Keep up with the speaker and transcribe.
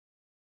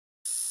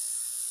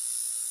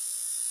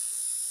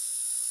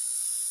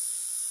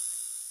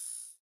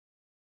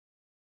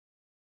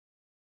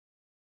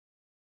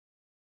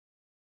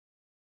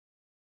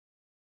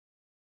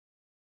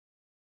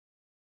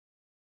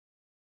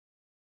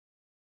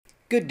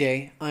Good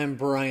day, I'm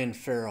Brian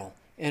Ferrill,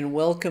 and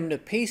welcome to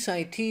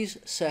PaceIT's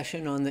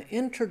session on the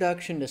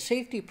Introduction to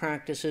Safety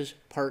Practices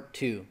Part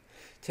 2.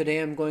 Today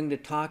I'm going to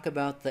talk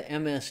about the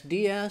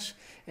MSDS,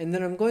 and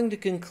then I'm going to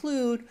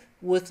conclude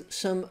with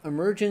some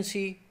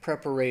emergency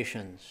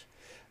preparations.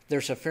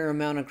 There's a fair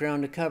amount of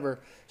ground to cover,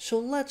 so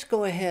let's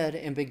go ahead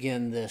and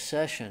begin this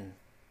session.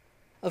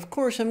 Of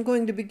course, I'm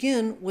going to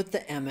begin with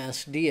the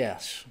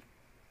MSDS.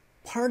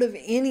 Part of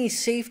any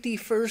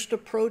safety-first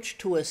approach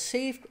to a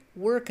safe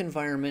work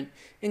environment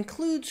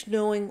includes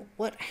knowing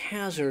what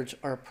hazards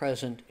are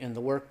present in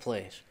the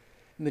workplace.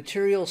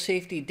 Material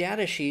Safety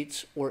Data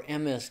Sheets, or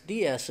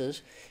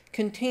MSDSs,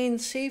 contain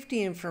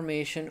safety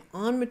information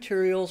on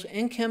materials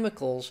and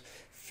chemicals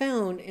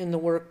found in the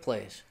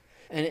workplace.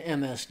 An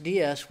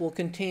MSDS will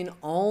contain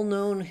all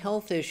known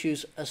health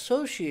issues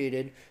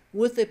associated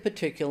with a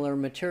particular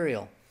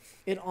material.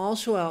 It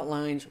also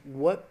outlines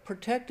what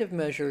protective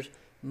measures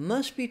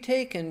must be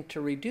taken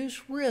to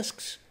reduce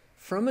risks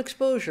from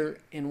exposure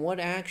and what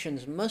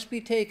actions must be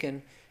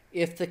taken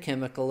if the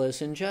chemical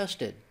is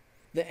ingested.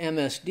 The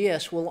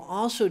MSDS will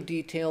also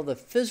detail the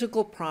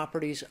physical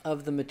properties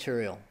of the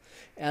material,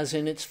 as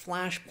in its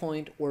flash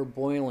point or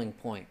boiling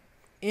point.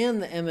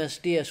 And the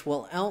MSDS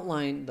will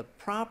outline the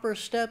proper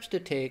steps to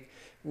take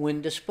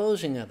when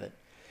disposing of it.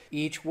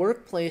 Each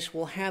workplace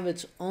will have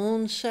its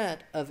own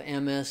set of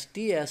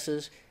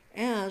MSDSs,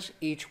 as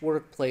each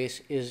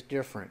workplace is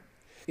different.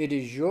 It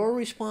is your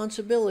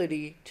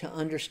responsibility to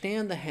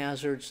understand the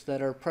hazards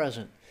that are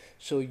present,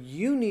 so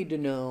you need to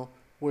know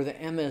where the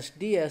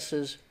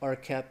MSDSs are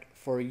kept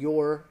for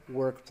your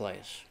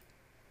workplace.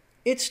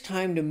 It's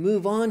time to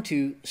move on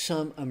to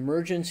some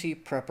emergency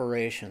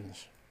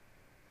preparations.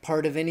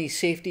 Part of any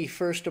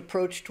safety-first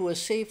approach to a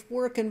safe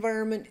work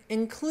environment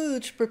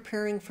includes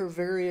preparing for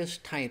various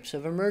types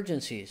of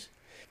emergencies.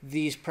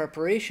 These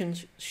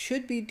preparations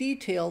should be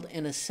detailed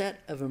in a set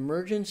of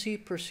emergency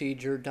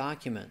procedure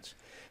documents.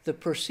 The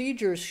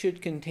procedures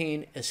should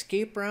contain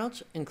escape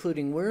routes,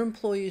 including where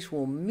employees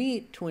will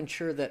meet to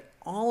ensure that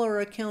all are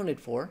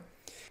accounted for,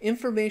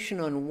 information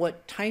on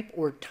what type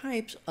or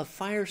types of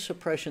fire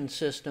suppression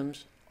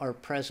systems are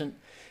present,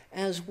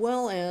 as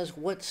well as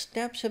what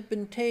steps have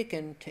been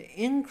taken to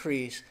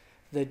increase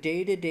the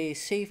day-to-day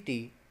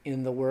safety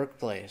in the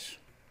workplace.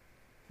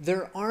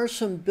 There are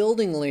some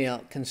building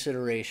layout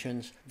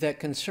considerations that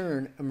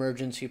concern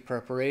emergency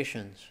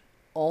preparations.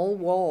 All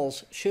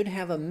walls should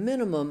have a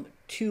minimum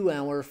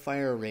 2-hour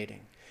fire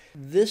rating.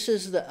 This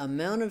is the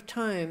amount of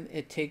time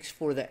it takes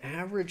for the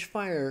average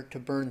fire to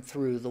burn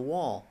through the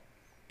wall.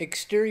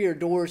 Exterior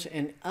doors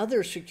and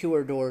other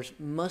secure doors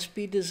must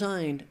be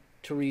designed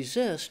to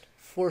resist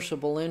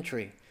forcible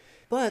entry,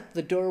 but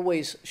the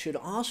doorways should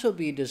also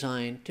be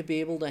designed to be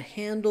able to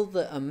handle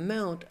the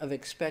amount of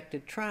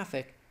expected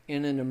traffic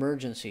in an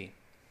emergency.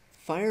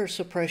 Fire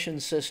suppression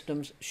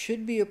systems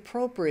should be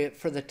appropriate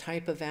for the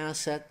type of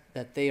asset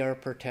that they are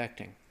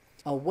protecting.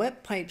 A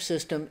wet pipe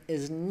system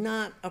is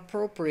not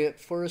appropriate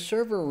for a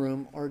server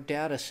room or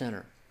data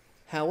center.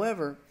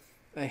 However,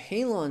 a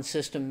halon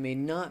system may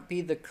not be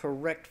the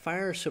correct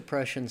fire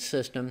suppression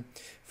system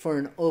for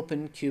an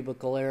open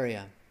cubicle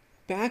area.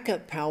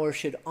 Backup power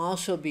should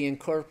also be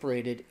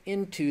incorporated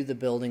into the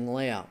building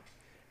layout.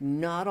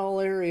 Not all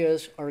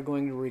areas are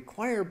going to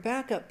require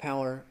backup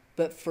power,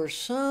 but for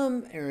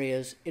some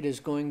areas it is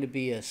going to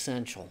be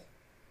essential.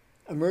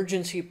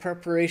 Emergency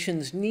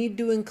preparations need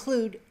to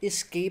include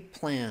escape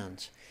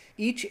plans.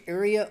 Each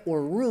area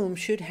or room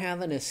should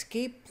have an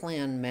escape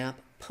plan map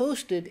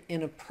posted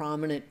in a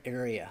prominent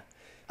area,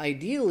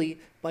 ideally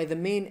by the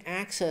main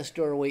access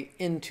doorway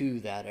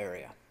into that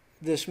area.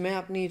 This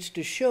map needs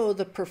to show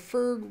the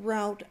preferred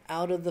route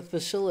out of the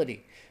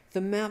facility.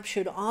 The map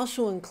should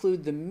also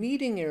include the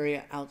meeting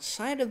area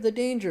outside of the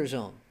danger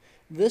zone.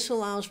 This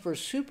allows for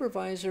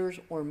supervisors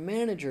or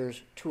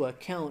managers to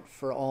account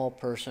for all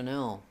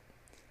personnel.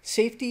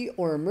 Safety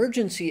or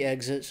emergency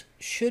exits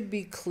should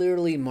be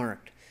clearly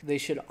marked. They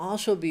should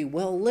also be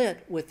well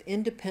lit with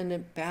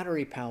independent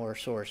battery power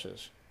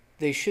sources.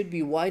 They should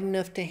be wide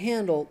enough to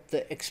handle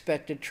the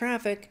expected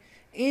traffic,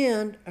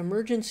 and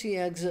emergency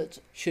exits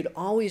should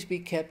always be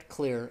kept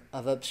clear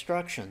of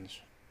obstructions.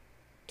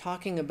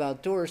 Talking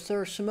about doors,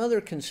 there are some other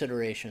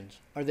considerations.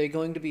 Are they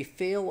going to be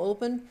fail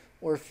open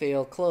or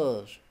fail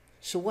close?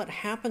 So what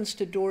happens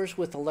to doors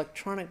with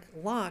electronic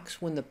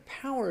locks when the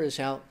power is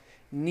out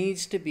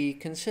needs to be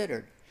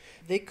considered.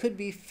 They could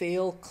be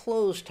fail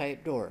close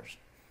type doors.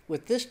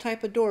 With this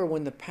type of door,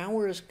 when the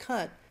power is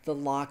cut, the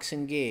locks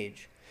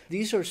engage.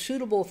 These are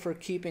suitable for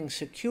keeping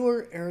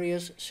secure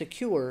areas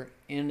secure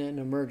in an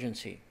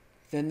emergency.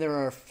 Then there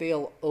are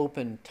fail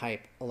open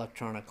type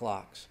electronic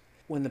locks.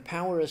 When the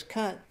power is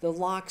cut, the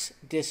locks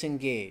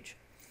disengage.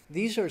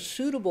 These are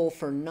suitable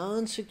for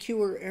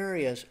non-secure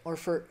areas or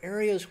for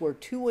areas where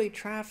two-way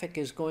traffic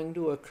is going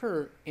to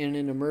occur in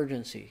an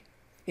emergency.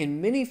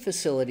 In many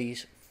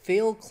facilities,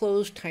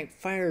 fail-close type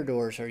fire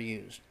doors are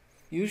used.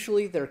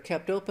 Usually they're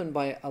kept open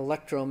by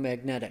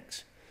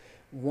electromagnetics.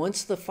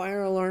 Once the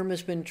fire alarm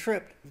has been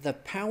tripped, the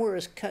power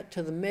is cut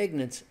to the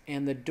magnets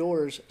and the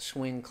doors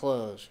swing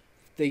closed.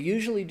 They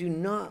usually do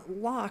not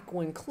lock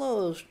when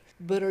closed,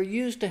 but are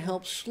used to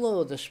help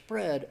slow the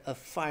spread of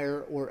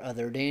fire or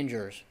other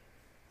dangers.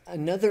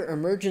 Another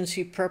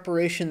emergency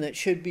preparation that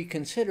should be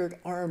considered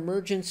are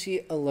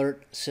emergency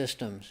alert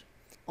systems.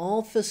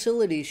 All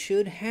facilities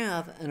should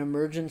have an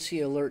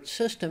emergency alert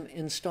system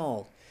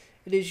installed.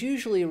 It is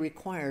usually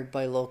required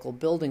by local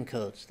building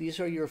codes. These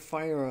are your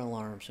fire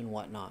alarms and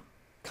whatnot.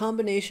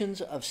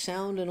 Combinations of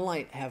sound and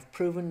light have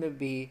proven to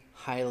be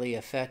highly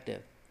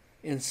effective.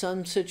 In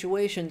some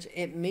situations,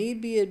 it may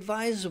be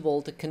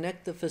advisable to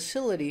connect the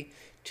facility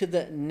to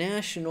the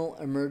National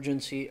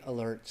Emergency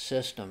Alert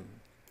System.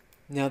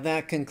 Now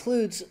that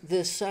concludes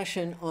this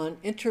session on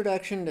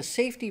Introduction to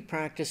Safety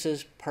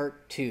Practices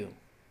Part 2.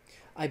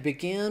 I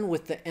began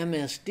with the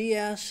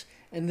MSDS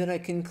and then I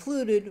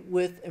concluded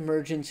with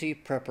emergency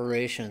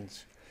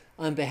preparations.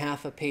 On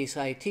behalf of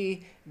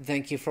PaceIT,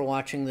 thank you for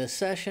watching this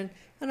session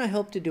and I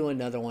hope to do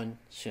another one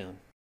soon.